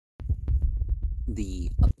The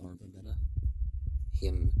Atharvaveda,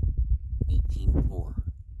 hymn 18.4,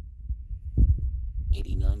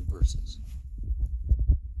 89 verses.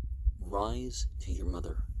 Rise to your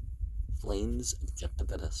mother, flames of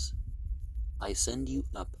Vedas. I send you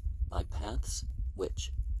up by paths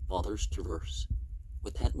which fathers traverse.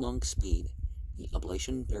 With headlong speed, the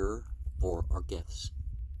oblation bearer for our gifts.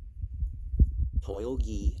 Toil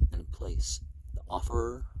ye and place the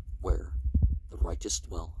offerer where the righteous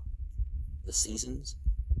dwell. The seasons,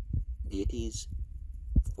 deities,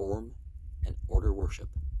 form and order worship.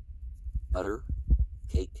 Butter,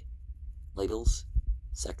 cake, ladles,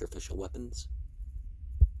 sacrificial weapons.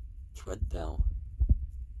 Tread thou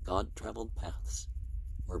God-traveled paths,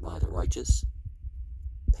 whereby the righteous,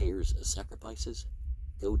 payers of sacrifices,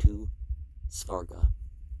 go to Svarga.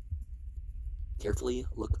 Carefully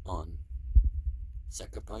look on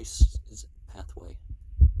sacrifice's pathway,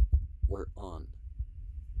 whereon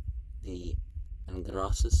the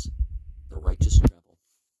Angrasis, the righteous travel.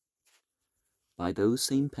 By those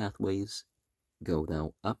same pathways go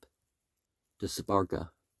thou up to Svarga,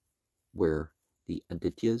 where the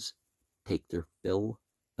Adityas take their fill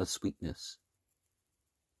of sweetness.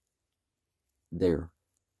 There,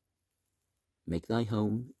 make thy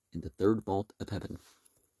home in the third vault of heaven.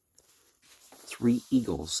 3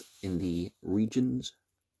 eagles in the region's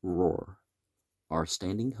roar are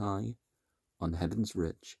standing high on heaven's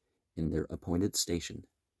ridge in their appointed station.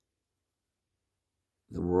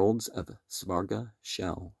 The worlds of Svarga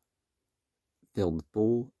shall, filled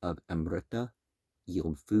full of Amrita,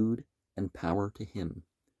 yield food and power to him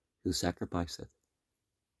who sacrificeth.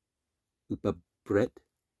 Upabrit,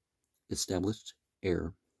 established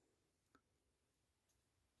heir,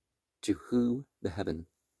 to who the heaven.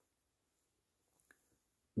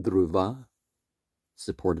 Dhruva,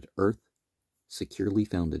 supported earth, securely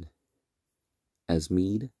founded. As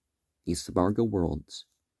mead, the Svarga worlds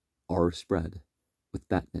are spread with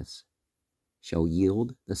fatness, shall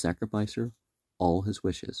yield the sacrificer all his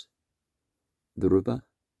wishes. Dhruva,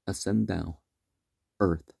 ascend thou,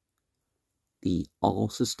 earth, the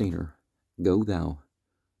all-sustainer, go thou,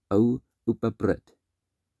 O Upabrit,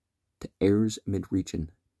 to air's mid-region.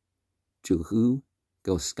 To who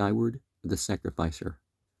go skyward the sacrificer,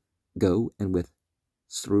 go and with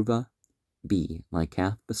Sruva be my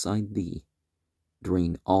calf beside thee,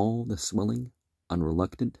 drain all the swelling,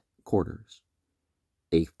 unreluctant quarters.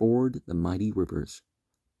 They ford the mighty rivers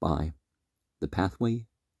by the pathway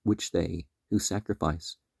which they who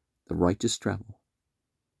sacrifice the righteous travel.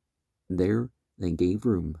 There they gave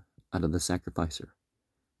room unto the sacrificer,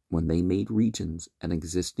 when they made regions and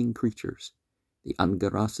existing creatures. The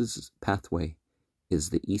Angaras's pathway is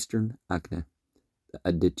the eastern Agna. The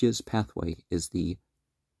Aditya's pathway is the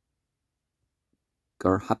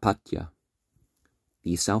Garhapatya.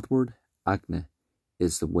 The southward Agna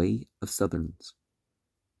is the way of southerns.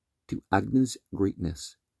 To Agna's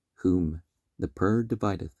greatness, whom the prayer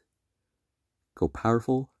divideth, go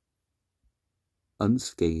powerful,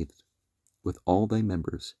 unscathed, with all thy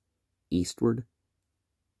members, eastward.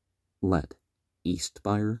 Let east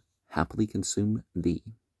fire happily consume thee,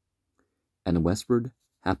 and westward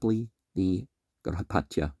happily the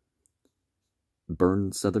Garhapatya.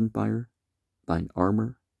 Burn southern fire, thine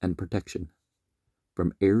armor and protection.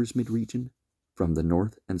 From air's mid-region, from the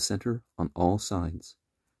north and center on all sides,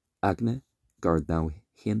 Agna, guard thou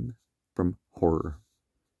him from horror.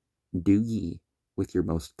 Do ye with your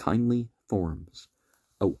most kindly forms,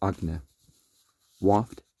 O Agna,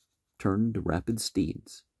 waft turn to rapid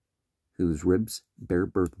steeds, whose ribs bear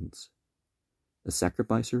burdens, the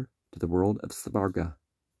sacrificer to the world of Svarga,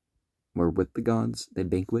 where with the gods they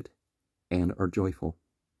banquet and are joyful.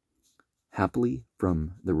 Happily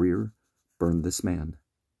from the rear burn this man,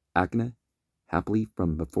 Agna, happily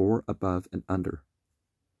from before, above, and under.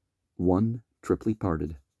 One triply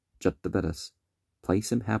parted, Vedas,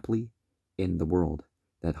 place him happily in the world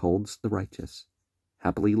that holds the righteous.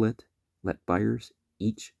 Happily lit, let fires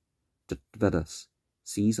each Vedas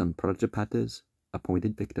seize on Prajapata's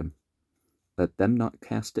appointed victim. Let them not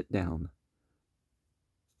cast it down,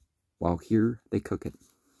 while here they cook it.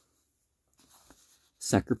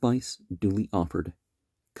 Sacrifice duly offered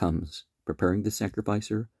comes, preparing the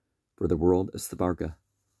sacrificer for the world of Svarga.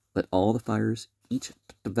 Let all the fires each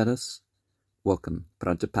Vedas welcome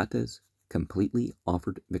Prajapata's completely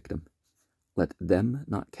offered victim. Let them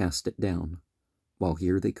not cast it down, while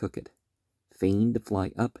here they cook it. Fain to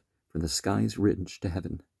fly up from the sky's ridge to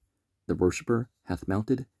heaven, the worshipper hath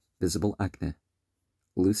mounted visible Agna.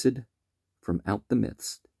 Lucid from out the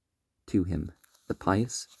midst, to him the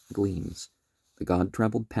pious gleams, the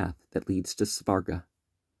God-traveled path that leads to Svarga.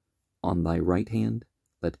 On thy right hand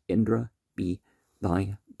let Indra be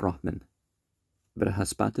thy Brahman.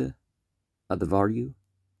 Brahaspata Advaryu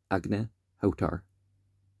Agna Hotar.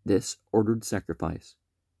 This ordered sacrifice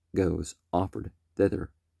goes offered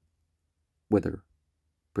thither, whither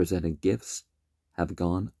presented gifts have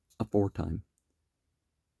gone aforetime.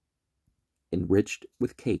 Enriched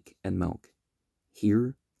with cake and milk,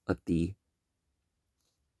 here let the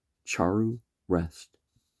charu rest.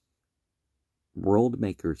 World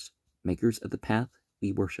makers, makers of the path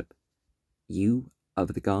we worship, you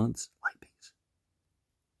of the gods, light beings,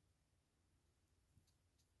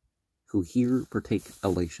 who here partake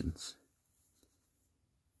elations,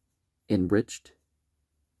 enriched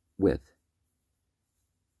with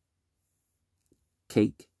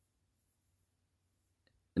cake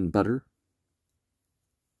and butter,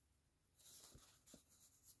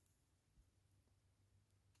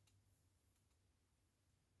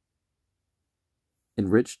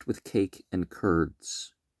 enriched with cake and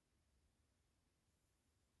curds.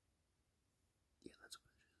 Yeah, that's what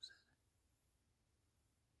I just said.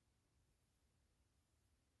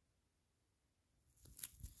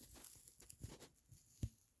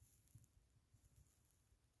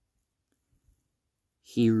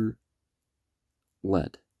 Here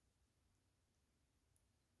let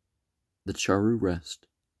the charu rest.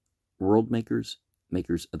 World makers,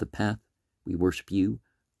 makers of the path, we worship you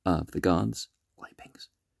of the gods, light beings,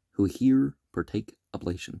 who here partake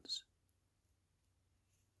oblations.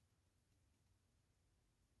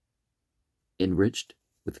 Enriched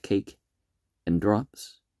with cake and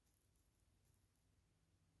drops,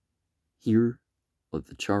 here let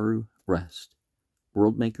the charu rest.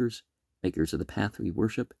 World makers, makers of the path we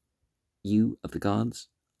worship, you of the gods,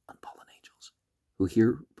 unfallen angels, who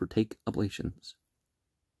here partake oblations.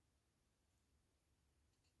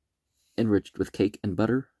 Enriched with cake and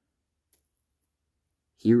butter,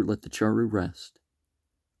 here let the charu rest.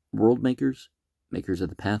 World makers, makers of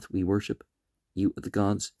the path we worship, you of the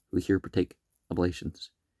gods, who here partake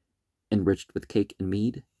oblations. Enriched with cake and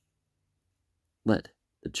mead, let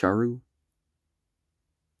the charu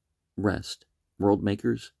rest. World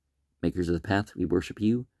makers, makers of the path we worship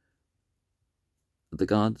you of the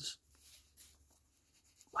gods,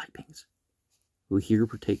 light beings, who here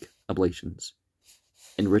partake oblations.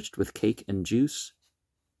 Enriched with cake and juice,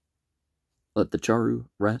 let the charu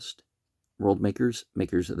rest. World makers,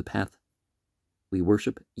 makers of the path we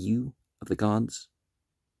worship you of the gods,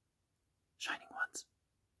 shining ones,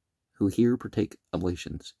 who here partake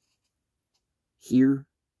oblations. Here,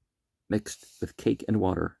 mixed with cake and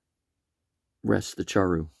water, rest the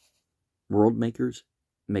charu. World makers,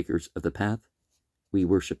 makers of the path we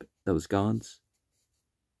worship those gods,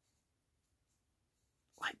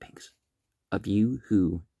 light beings, of you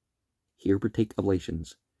who here partake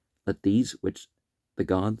oblations. Let these which the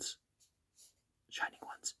gods, shining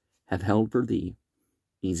ones, have held for thee,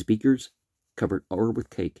 these beakers covered o'er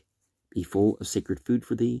with cake, be full of sacred food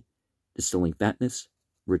for thee, distilling fatness,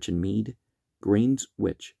 rich in mead, grains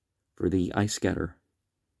which for thee I scatter,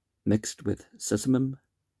 mixed with sesamum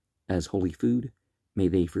as holy food. May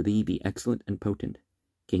they for thee be excellent and potent.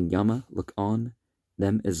 King Yama, look on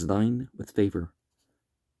them as thine with favor.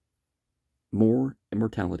 More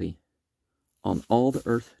immortality. On all the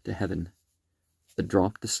earth to heaven, the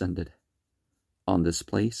drop descended. On this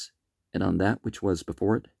place, and on that which was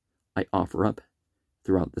before it, I offer up,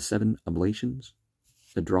 throughout the 7 oblations,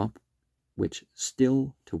 the drop which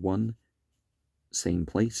still to one same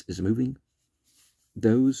place is moving.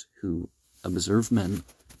 Those who observe men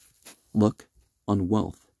look on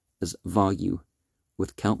wealth as value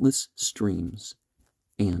with countless streams,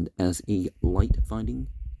 and as a light-finding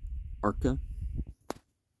arca,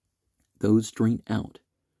 those drain out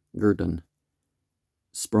guerdon,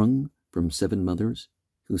 sprung from 7 mothers,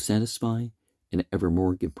 who satisfy and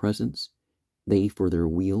evermore give presents. They for their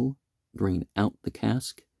wheel drain out the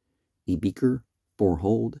cask, the beaker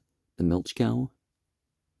forehold the milch cow.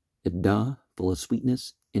 Idda, full of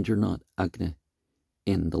sweetness, enter not Agna,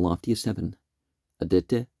 in the loftiest heaven.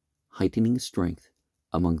 Aditya, heightening strength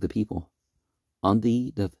among the people. On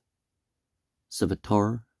thee doth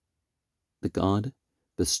Savitar, the god,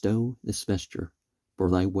 bestow this vesture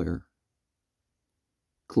for thy wear.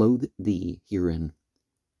 Clothe thee herein,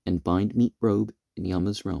 and bind meet robe in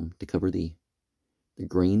Yama's realm to cover thee. The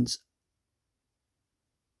grains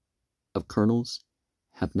of kernels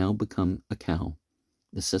have now become a cow,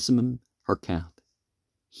 the sesamum her calf.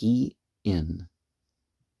 He in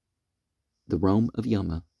the realm of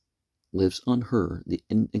Yama lives on her the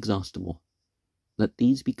inexhaustible. Let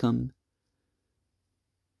these become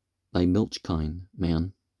thy milch kine,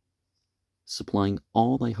 man, supplying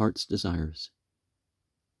all thy heart's desires.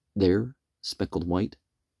 There, speckled white,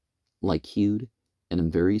 like hued,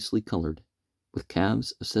 and variously colored. With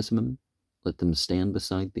calves of sesamum, let them stand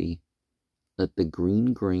beside thee. Let the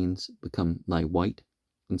green grains become thy white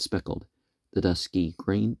and speckled, the dusky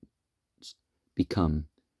grains become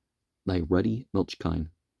thy ruddy milch kine.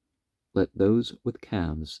 Let those with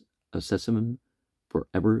calves of sesamum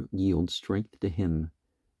forever yield strength to him,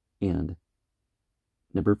 and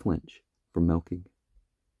never flinch from milking.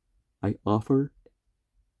 I offer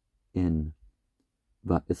in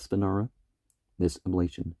Vaisvanara this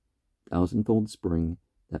oblation, thousandfold spring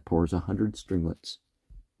that pours 100 streamlets.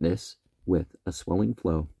 This, with a swelling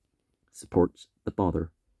flow, supports the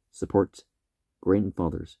father, supports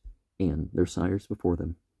grandfathers and their sires before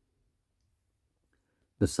them.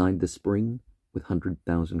 Beside the spring, with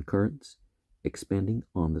 100,000 currents, expanding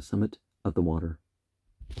on the summit of the water.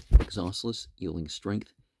 Exhaustless, yielding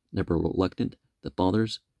strength, never reluctant, the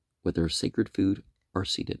fathers, with their sacred food, are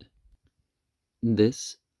seated.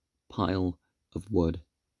 This pile of wood,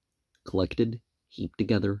 collected, heaped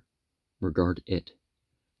together, regard it,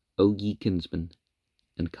 O ye kinsmen,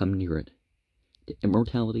 and come near it. To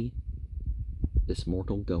immortality this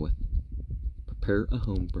mortal goeth. Prepare a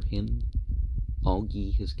home for him, all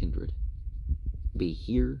ye his kindred. Be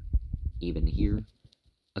here, even here,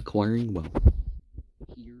 acquiring wealth.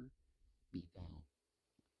 Here be thou,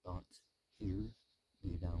 thoughts, here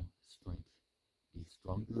be thou, strength. Be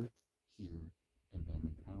stronger here, and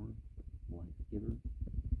manly power, life giver,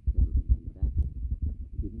 never be back,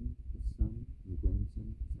 giving the son and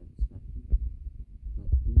grandson satisfaction.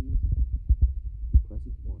 Let these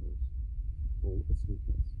present waters, full of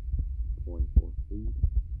sweetness, pouring forth food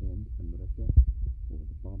and amrita for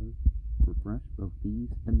the fathers, refresh both these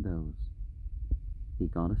and those. The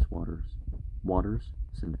goddess waters,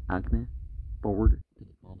 send Agni forward to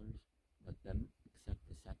the fathers, let them accept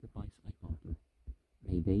the sacrifice I offer.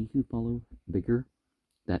 May they who follow vigor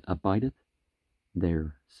that abideth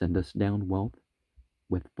there send us down wealth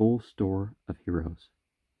with full store of heroes.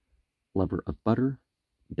 Lover of butter,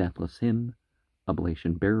 deathless him,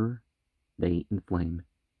 oblation bearer, they inflame.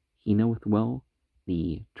 He knoweth well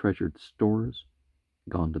the treasured stores,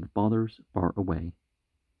 gone to the fathers far away.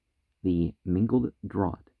 The mingled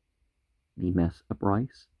draught, the mess of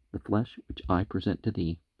rice, the flesh which I present to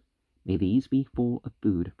thee, may these be full of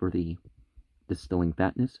food for thee, distilling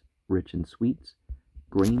fatness, rich in sweets,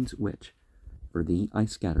 grains which for thee I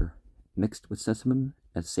scatter, mixed with sesamum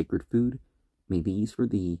as sacred food, may these for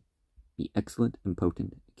thee be excellent and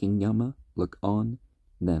potent. King Yama, look on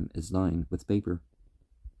them as thine with favor.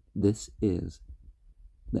 This is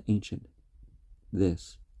the ancient,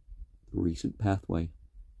 this the recent pathway,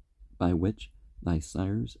 by which thy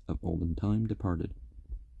sires of olden time departed.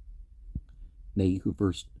 They who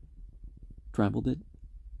first travelled it,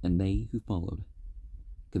 and they who followed,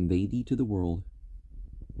 convey thee to the world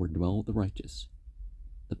where dwell the righteous.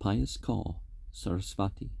 The pious call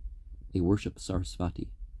Sarasvati, they worship Sarasvati,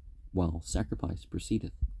 while sacrifice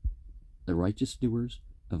proceedeth. The righteous doers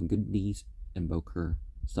of good deeds invoke her.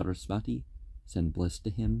 Sarasvati, send bliss to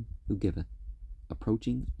him who giveth.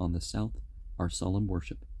 Approaching on the south our solemn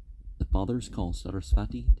worship, the fathers call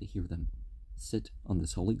Sarasvati to hear them. Sit on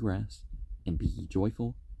this holy grass, and be ye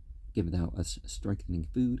joyful. Give thou us strengthening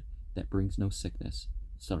food that brings no sickness.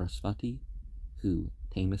 Sarasvati, who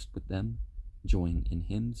tamest with them, join in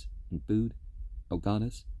hymns and food. O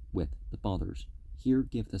goddess, with the fathers, here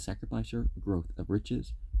give the sacrificer growth of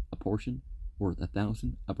riches, a portion worth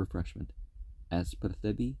 1,000 of refreshment. As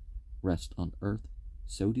Prithivi rest on earth,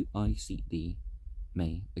 so do I seat thee.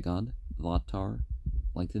 May the god Latar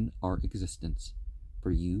lengthen our existence.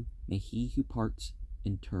 For you may he who parts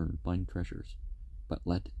in turn find treasures, but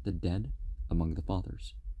let the dead among the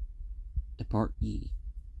fathers. Depart ye.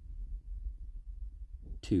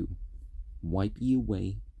 2. Wipe ye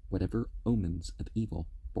away whatever omens of evil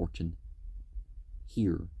fortune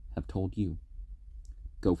here have told you.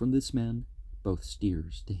 Go from this man, both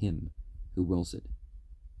steers, to him who wills it.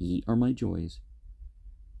 Ye are my joys,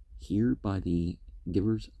 here by the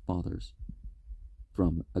giver's fathers.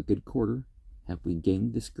 From a good quarter have we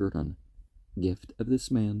gained this guerdon, gift of this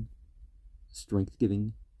man,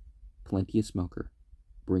 strength-giving, plenteous milker,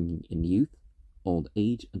 bringing in youth, old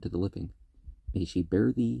age unto the living. May she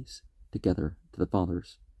bear these together to the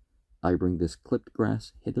fathers. I bring this clipped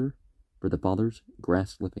grass hither, for the fathers,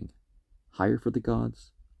 grass living. Higher for the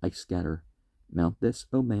gods, I scatter. Mount this,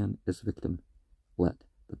 O man, as victim. Let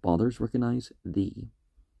the fathers recognize thee,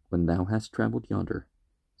 when thou hast travelled yonder.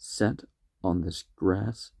 Set on this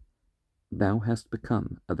grass, thou hast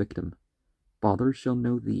become a victim. Fathers shall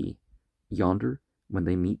know thee, yonder, when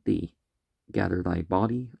they meet thee. Gather thy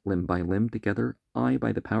body, limb by limb together, I,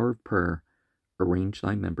 by the power of prayer, arrange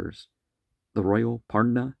thy members. The royal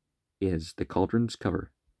Parna is the cauldron's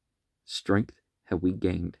cover. Strength have we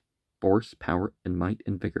gained, force, power, and might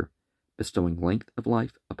and vigor, bestowing length of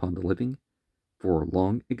life upon the living, for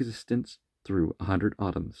long existence through 100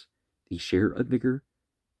 autumns, the share of vigor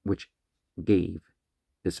which gave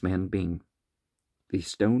this man being. The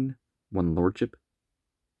stone won lordship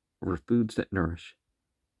over foods that nourish.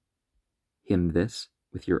 Him this,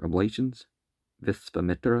 with your oblations,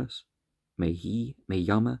 Visvamitras, may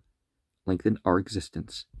Yama lengthen our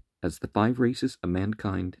existence. As the 5 races of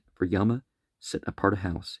mankind for Yama set apart a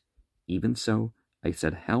house, even so I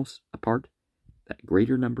set a house apart, that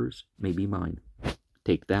greater numbers may be mine.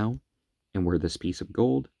 Take thou, and wear this piece of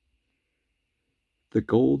gold, the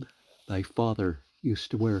gold thy father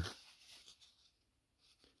used to wear.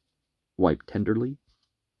 Wipe tenderly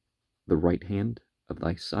the right hand of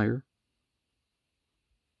thy sire,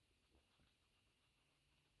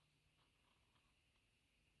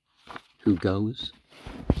 who goes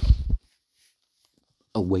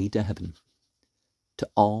away to heaven, to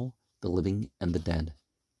all the living and the dead,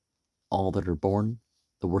 all that are born,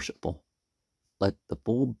 the worshipful. Let the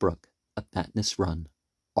full brook of fatness run,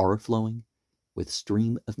 o'erflowing with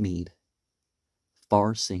stream of mead.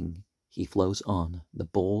 Far sing, he flows on, the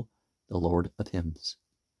bull, the Lord of hymns,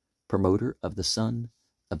 promoter of the sun,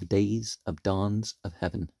 of days, of dawns of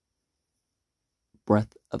heaven.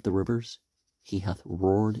 Breath of the rivers, he hath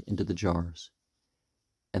roared into the jars,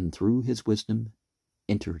 and through his wisdom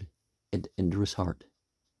entered into Indra's heart.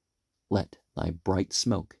 Let thy bright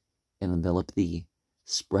smoke envelop thee,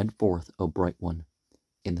 spread forth, O bright one,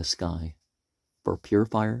 in the sky. For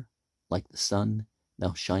purifier, like the sun,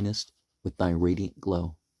 thou shinest with thy radiant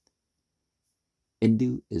glow.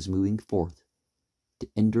 Indu is moving forth to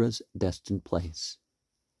Indra's destined place,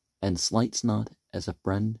 and slights not as a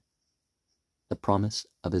friend the promise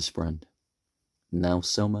of his friend. Now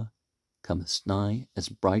Soma comest nigh as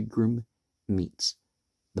bridegroom meets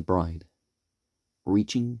the bride,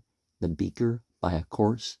 reaching the beaker by a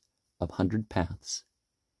course of 100 paths.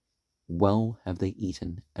 Well have they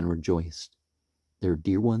eaten and rejoiced, their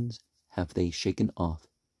dear ones have they shaken off.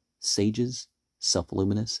 Sages,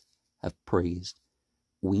 self-luminous, have praised.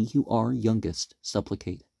 We who are youngest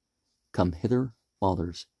supplicate. Come hither,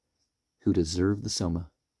 fathers, who deserve the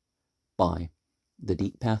Soma, by the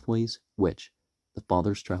deep pathways which the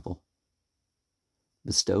fathers travel.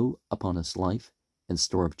 Bestow upon us life and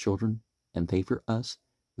store of children, and favor us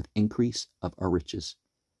with increase of our riches.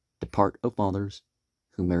 Depart, O fathers,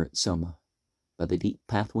 who merit Soma, by the deep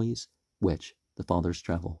pathways which the fathers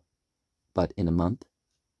travel. But in a month,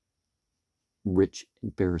 rich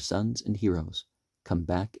and fair sons and heroes come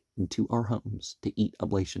back into our homes to eat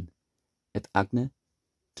oblation. If Agna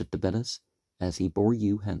to Vedas, as he bore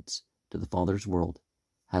you hence to the Father's world,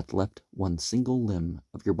 hath left one single limb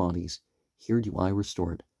of your bodies, here do I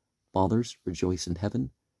restore it. Fathers, rejoice in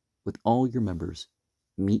heaven with all your members.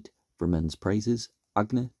 Meet for men's praises.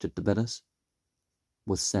 Agna to Vedas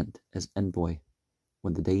was sent as envoy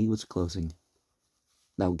when the day was closing.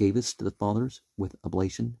 Thou gavest to the fathers with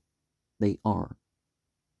oblation. They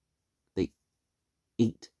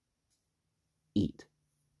eat.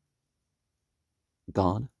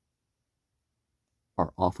 God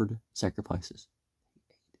are offered sacrifices.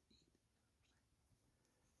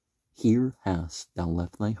 Here hast thou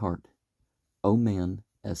left thy heart, O man,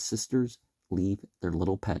 as sisters leave their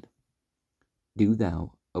little pet. Do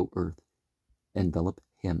thou, O earth, envelop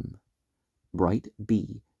him. Bright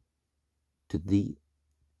be to thee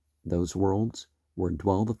those worlds where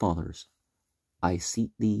dwell the fathers. I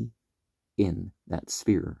seat thee in that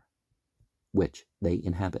sphere which they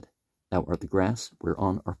inhabit. Thou art the grass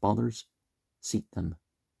whereon our fathers seat them.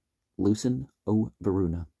 Loosen, O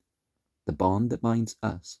Varuna, the bond that binds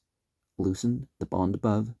us. Loosen the bond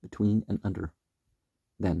above, between, and under.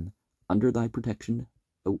 Then, under thy protection,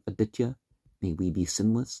 O Aditya, may we be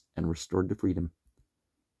sinless and restored to freedom.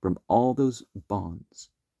 From all those bonds,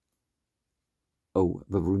 O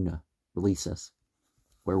Varuna, release us,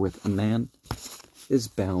 wherewith a man is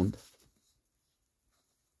bound.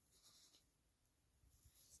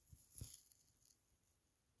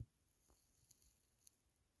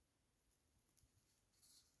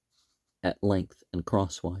 At length and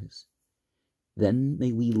crosswise. Then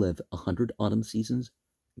may we live 100 autumn seasons,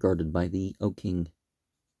 guarded by thee, O king,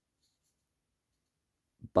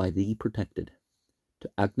 by thee protected. To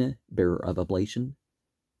Agna, bearer of oblation,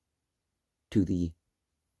 to the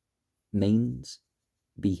mains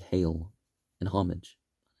be hail and homage.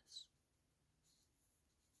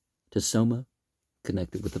 To Soma,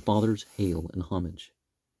 connected with the fathers, hail and homage.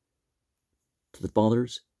 To the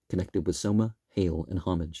fathers, connected with Soma, hail and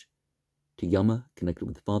homage. To Yama, connected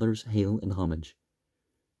with fathers, hail and homage.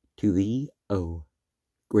 To thee, O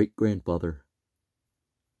great-grandfather,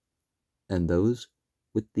 and those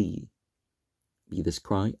with thee, be this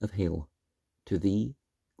cry of hail. To thee,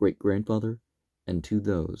 great-grandfather, and to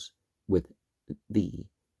those with thee,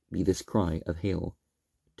 be this cry of hail.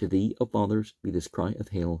 To thee, O fathers, be this cry of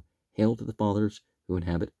hail. Hail to the fathers who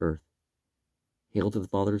inhabit earth. Hail to the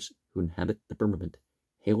fathers who inhabit the firmament.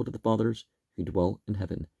 Hail to the fathers who dwell in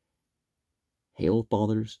heaven. Hail,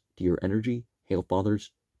 fathers, to your energy. Hail,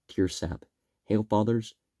 fathers, to your sap. Hail,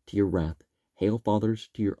 fathers, to your wrath. Hail, fathers,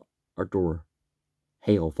 to your ardor.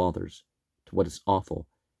 Hail, fathers, to what is awful.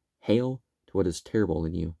 Hail to what is terrible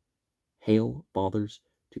in you. Hail, fathers,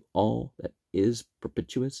 to all that is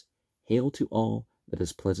perpetuous. Hail to all that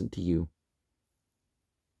is pleasant to you.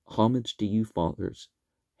 Homage to you, fathers.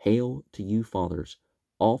 Hail to you, fathers,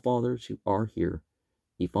 all fathers who are here.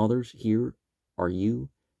 Ye fathers, here are you.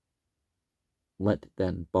 Let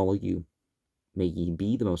then follow you. May ye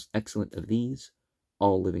be the most excellent of these,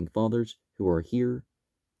 all living fathers who are here.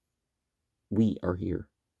 We are here.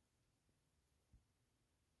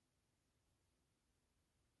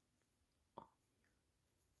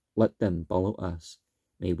 Let them follow us.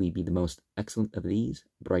 May we be the most excellent of these.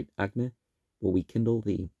 Bright Agni, will we kindle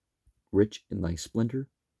thee, rich in thy splendor,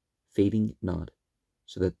 fading not,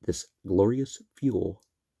 so that this glorious fuel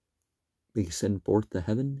may send forth to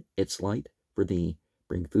heaven its light for thee.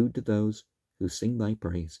 Bring food to those who sing thy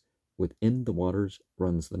praise. Within the waters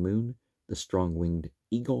runs the moon. The strong-winged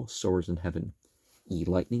eagle soars in heaven. Ye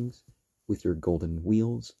lightnings, with your golden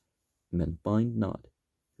wheels, men find not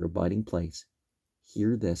your abiding place.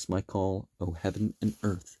 Hear this my call, O heaven and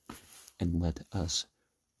earth, and let us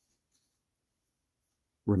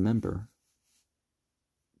remember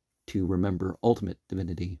to remember ultimate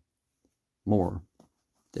divinity more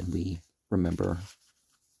than we remember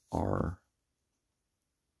our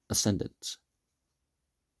ascendants,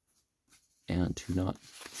 and to not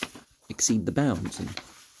exceed the bounds in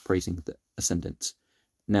praising the ascendants.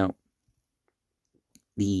 Now,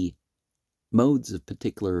 the modes of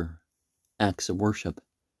particular acts of worship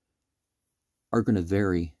are going to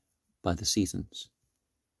vary by the seasons,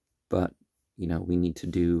 but we need to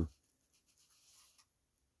do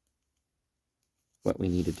what we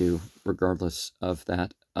need to do regardless of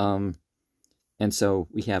that. And so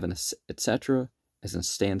we have an etc. as in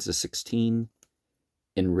stanza 16,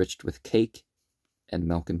 enriched with cake and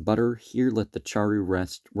milk and butter. Here let the charu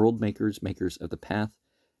rest, world makers, makers of the path.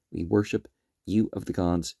 We worship you of the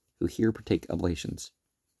gods who here partake oblations.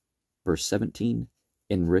 Verse 17,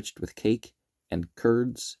 enriched with cake and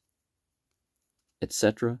curds,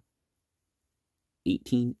 etc.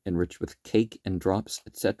 18, enriched with cake and drops,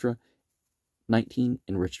 etc. 19,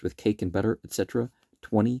 enriched with cake and butter, etc.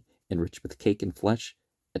 20, enriched with cake and flesh,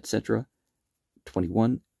 etc.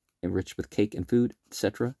 21, enriched with cake and food,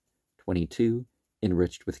 etc. 22,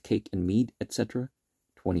 enriched with cake and mead, etc.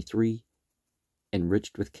 23,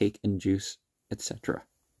 enriched with cake and juice, etc.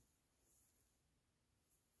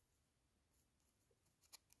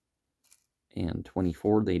 And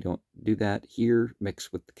 24, they don't do that. Here,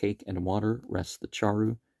 mix with the cake and water, rests the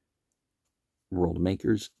charu. World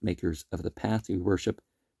makers, makers of the path, who worship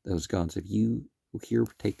those gods of you who here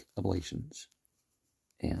take oblations.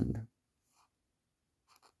 And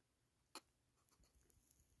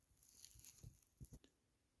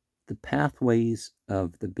the pathways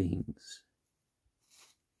of the beings.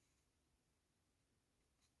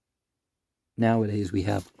 Nowadays we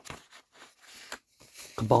have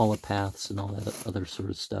Kabbalah paths and all that other sort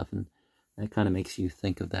of stuff, and that kind of makes you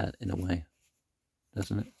think of that in a way,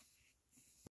 doesn't it?